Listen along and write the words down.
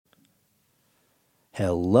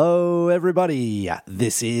Hello, everybody.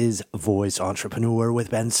 This is Voice Entrepreneur with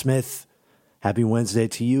Ben Smith. Happy Wednesday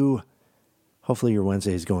to you. Hopefully your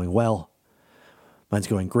Wednesday is going well. Mine's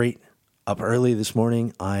going great. Up early this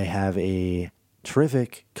morning, I have a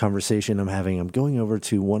terrific conversation I'm going over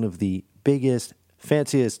to one of the biggest,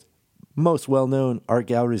 fanciest, most well-known art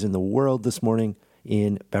galleries in the world this morning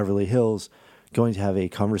in Beverly Hills. Going to have a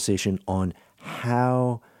conversation on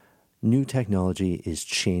how new technology is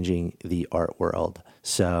changing the art world.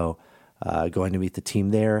 So going to meet the team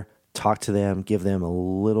there, talk to them, give them a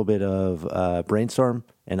little bit of brainstorm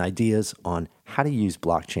and ideas on how to use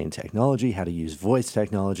blockchain technology, how to use voice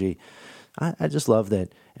technology. I just love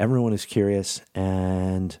that everyone is curious,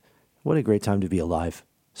 and what a great time to be alive.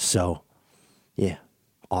 So, yeah,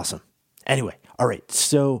 awesome. Anyway, all right.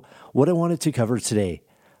 So what I wanted to cover today,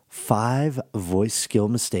 5 voice skill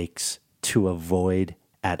mistakes to avoid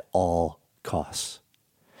at all costs.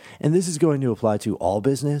 And this is going to apply to all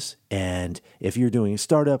business. And if you're doing a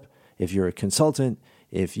startup, if you're a consultant,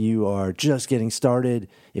 if you are just getting started,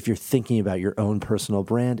 if you're thinking about your own personal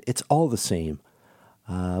brand, it's all the same.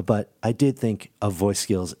 But I did think of voice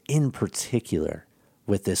skills in particular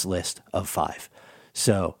with this list of 5.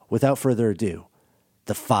 So without further ado,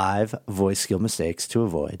 the 5 voice skill mistakes to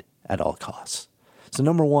avoid at all costs. So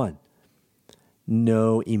number 1,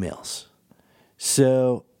 no emails.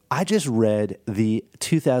 So I just read the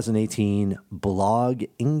 2018 Blog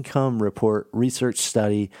Income Report research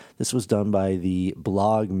study. This was done by the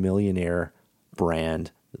Blog Millionaire brand,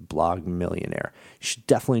 Blog Millionaire. You should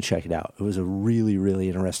definitely check it out. It was a really, really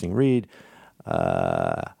interesting read.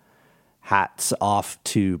 Hats off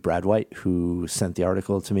to Brad White, who sent the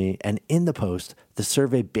article to me. And in the post, the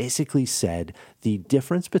survey basically said the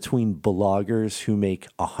difference between bloggers who make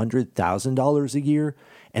 $100,000 a year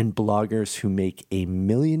and bloggers who make $1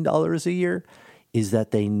 million a year is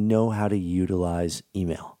that they know how to utilize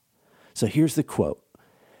email. So here's the quote.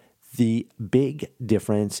 The big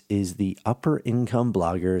difference is the upper income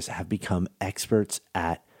bloggers have become experts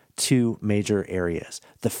at 2 major areas.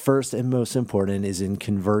 The first and most important is in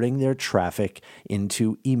converting their traffic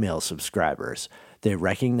into email subscribers. They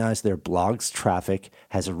recognize their blog's traffic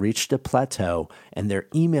has reached a plateau and their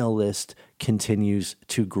email list continues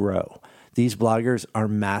to grow. These bloggers are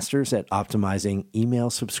masters at optimizing email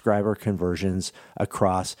subscriber conversions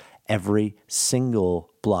across every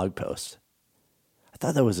single blog post. I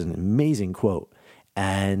thought that was an amazing quote.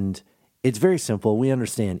 And it's very simple. We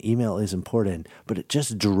understand email is important, but it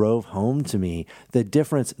just drove home to me the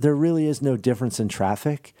difference. There really is no difference in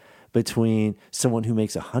traffic between someone who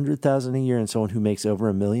makes $100,000 a year and someone who makes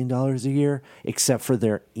over $1 million a year, except for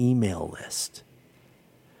their email list.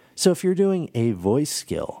 So if you're doing a voice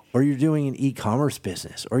skill, or you're doing an e-commerce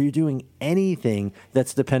business, or you're doing anything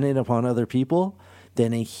that's dependent upon other people,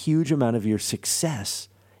 then a huge amount of your success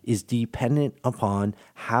is dependent upon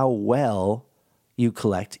how well you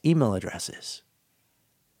collect email addresses.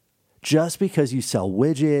 Just because you sell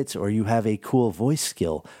widgets or you have a cool voice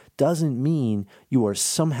skill doesn't mean you are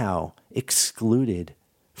somehow excluded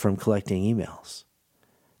from collecting emails.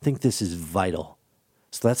 I think this is vital.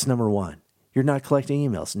 So that's number 1. You're not collecting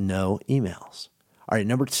emails. No emails. All right,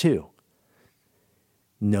 number 2,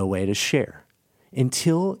 no way to share.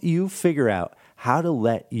 Until you figure out how to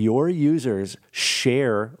let your users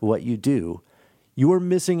share what you do, you are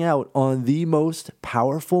missing out on the most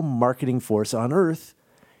powerful marketing force on earth,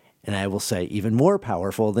 and I will say even more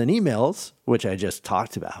powerful than emails, which I just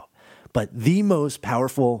talked about, but the most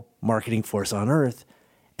powerful marketing force on earth,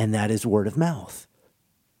 and that is word of mouth.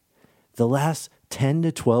 The last 10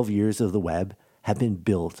 to 12 years of the web have been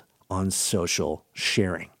built on social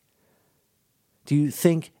sharing. Do you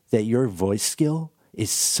think that your voice skill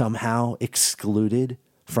is somehow excluded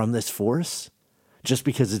from this force? Just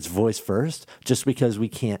because it's voice first? Just because we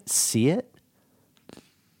can't see it?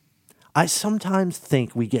 I sometimes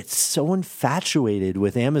think we get so infatuated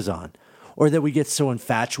with Amazon, or that we get so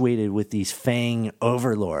infatuated with these FAANG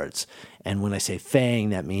overlords. And when I say FAANG,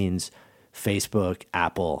 that means Facebook,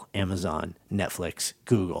 Apple, Amazon, Netflix,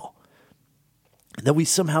 Google. That we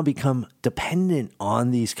somehow become dependent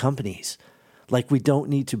on these companies. Like we don't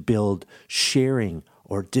need to build sharing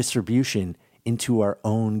or distribution into our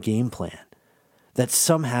own game plan. That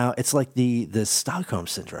somehow it's like the Stockholm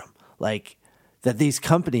syndrome, like that these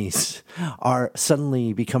companies are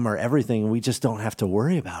suddenly become our everything and we just don't have to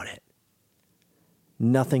worry about it.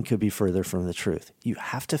 Nothing could be further from the truth. You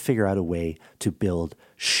have to figure out a way to build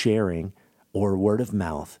sharing or word of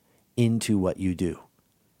mouth into what you do.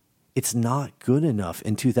 It's not good enough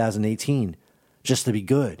in 2018 just to be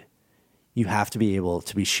good. You have to be able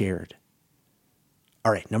to be shared.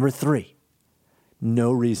 All right, number 3.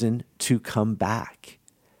 no reason to come back.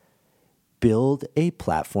 Build a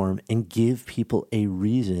platform and give people a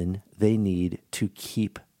reason they need to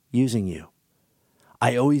keep using you.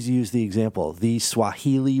 I always use the example, the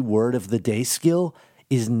Swahili word of the day skill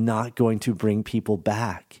is not going to bring people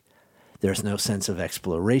back. There's no sense of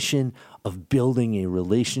exploration, of building a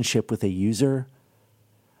relationship with a user.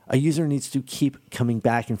 A user needs to keep coming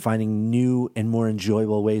back and finding new and more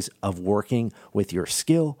enjoyable ways of working with your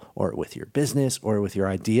skill or with your business or with your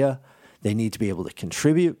idea. They need to be able to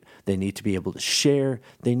contribute. They need to be able to share.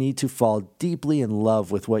 They need to fall deeply in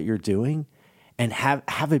love with what you're doing and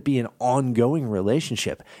have it be an ongoing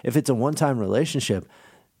relationship. If it's a one-time relationship,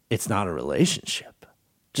 it's not a relationship.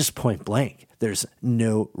 Just point blank. There's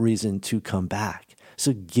no reason to come back.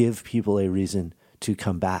 So give people a reason to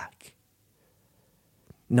come back.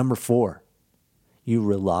 Number 4, you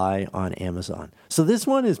rely on Amazon. So this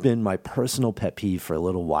one has been my personal pet peeve for a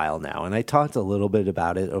little while now, and I talked a little bit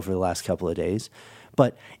about it over the last couple of days.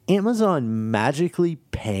 But Amazon magically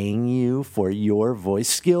paying you for your voice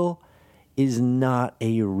skill is not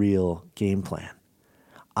a real game plan.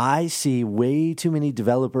 I see way too many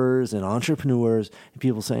developers and entrepreneurs and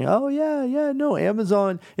people saying, oh, no,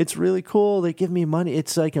 Amazon, it's really cool. They give me money.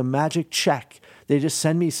 It's like a magic check. They just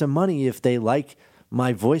send me some money if they like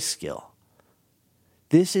my voice skill.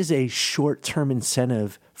 This is a short-term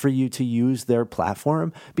incentive for you to use their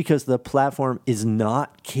platform because the platform is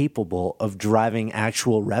not capable of driving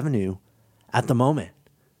actual revenue at the moment.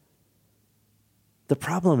 The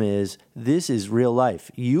problem is, this is real life.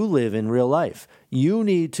 You live in real life. You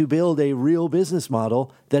need to build a real business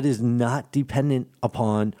model that is not dependent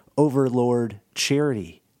upon overlord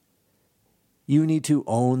charity. You need to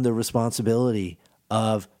own the responsibility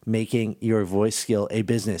of making your voice skill a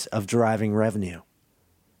business, of driving revenue.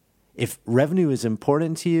 If revenue is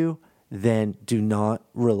important to you, then do not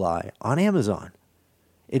rely on Amazon.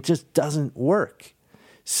 It just doesn't work.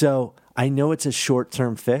 So I know it's a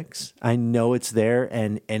short-term fix. I know it's there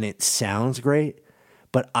and it sounds great,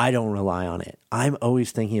 but I don't rely on it. I'm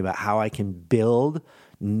always thinking about how I can build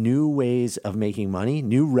new ways of making money,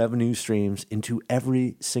 new revenue streams into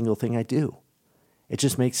every single thing I do. It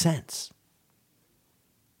just makes sense.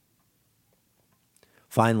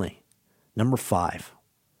 Finally, number 5,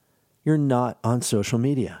 you're not on social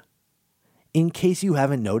media. In case you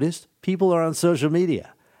haven't noticed, people are on social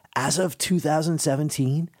media. As of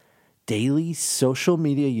 2017, daily social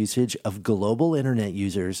media usage of global internet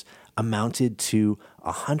users amounted to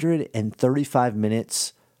 135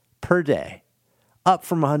 minutes per day, up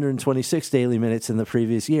from 126 daily minutes in the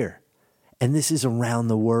previous year. And this is around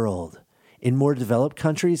the world. In more developed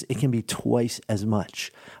countries, it can be twice as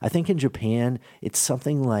much. I think in Japan, it's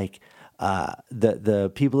something like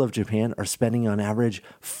the people of Japan are spending on average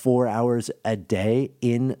 4 hours a day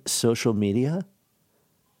in social media.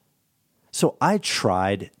 So I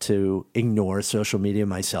tried to ignore social media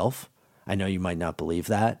myself. I know you might not believe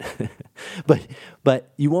that, but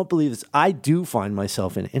you won't believe this. I do find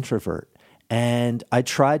myself an introvert, and I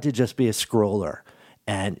tried to just be a scroller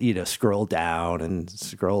and, scroll down and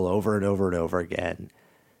scroll over and over and over again.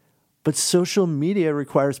 But social media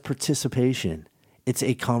requires participation. It's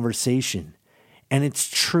a conversation. And it's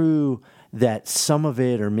true that some of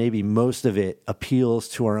it, or maybe most of it, appeals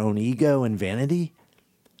to our own ego and vanity.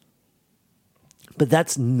 But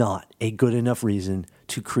that's not a good enough reason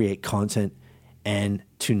to create content and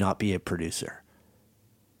to not be a producer.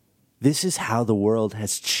 This is how the world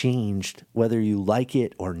has changed, whether you like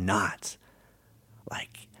it or not.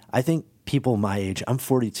 I think people my age, I'm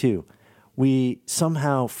 42, we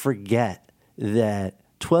somehow forget that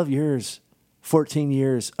 12 years, 14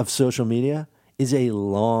 years of social media is a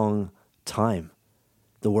long time.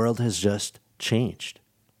 The world has just changed.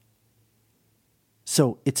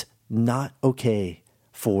 So it's not okay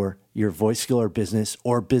for your voice skill or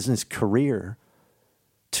business career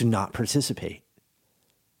to not participate.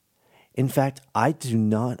 In fact, I do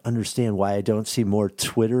not understand why I don't see more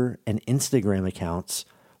Twitter and Instagram accounts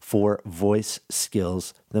for voice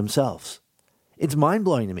skills themselves. It's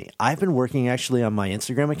mind-blowing to me. I've been working actually on my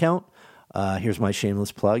Instagram account. Here's my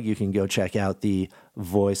shameless plug. You can go check out the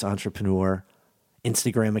Voice Entrepreneur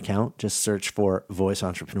Instagram account. Just search for Voice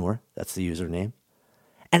Entrepreneur. That's the username.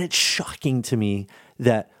 And it's shocking to me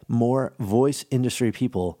that more voice industry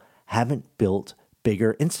people haven't built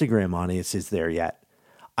bigger Instagram audiences there yet.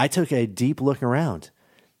 I took a deep look around.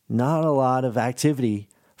 Not a lot of activity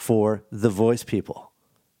for the voice people.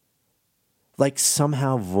 Like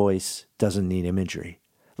somehow voice doesn't need imagery.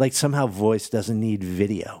 Like somehow voice doesn't need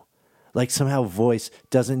video. Like somehow voice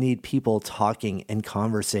doesn't need people talking and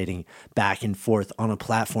conversating back and forth on a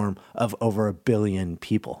platform of over 1 billion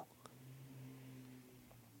people.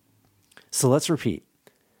 So let's repeat.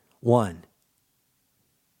 1,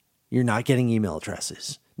 you're not getting email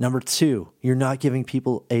addresses. Number 2, you're not giving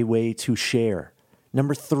people a way to share.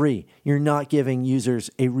 Number 3, you're not giving users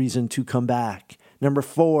a reason to come back. Number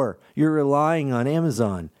 4, you're relying on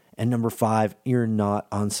Amazon. And number 5, you're not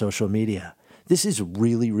on social media. This is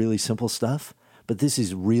really, really simple stuff, but this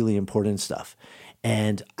is really important stuff.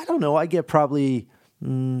 And I don't know, I get probably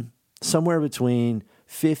somewhere between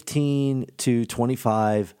 15 to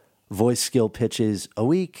 25 voice skill pitches a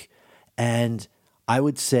week. And I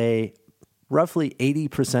would say roughly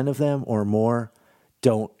 80% of them or more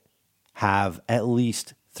don't have at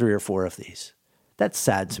least 3 or 4 of these. That's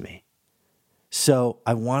sad to me. So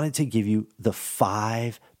I wanted to give you the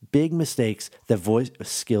 5 big mistakes that voice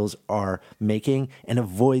skills are making and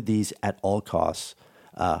avoid these at all costs.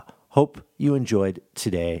 Hope you enjoyed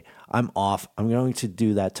today. I'm off. I'm going to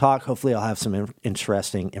do that talk. Hopefully I'll have some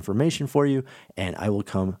interesting information for you, and I will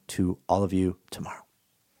come to all of you tomorrow.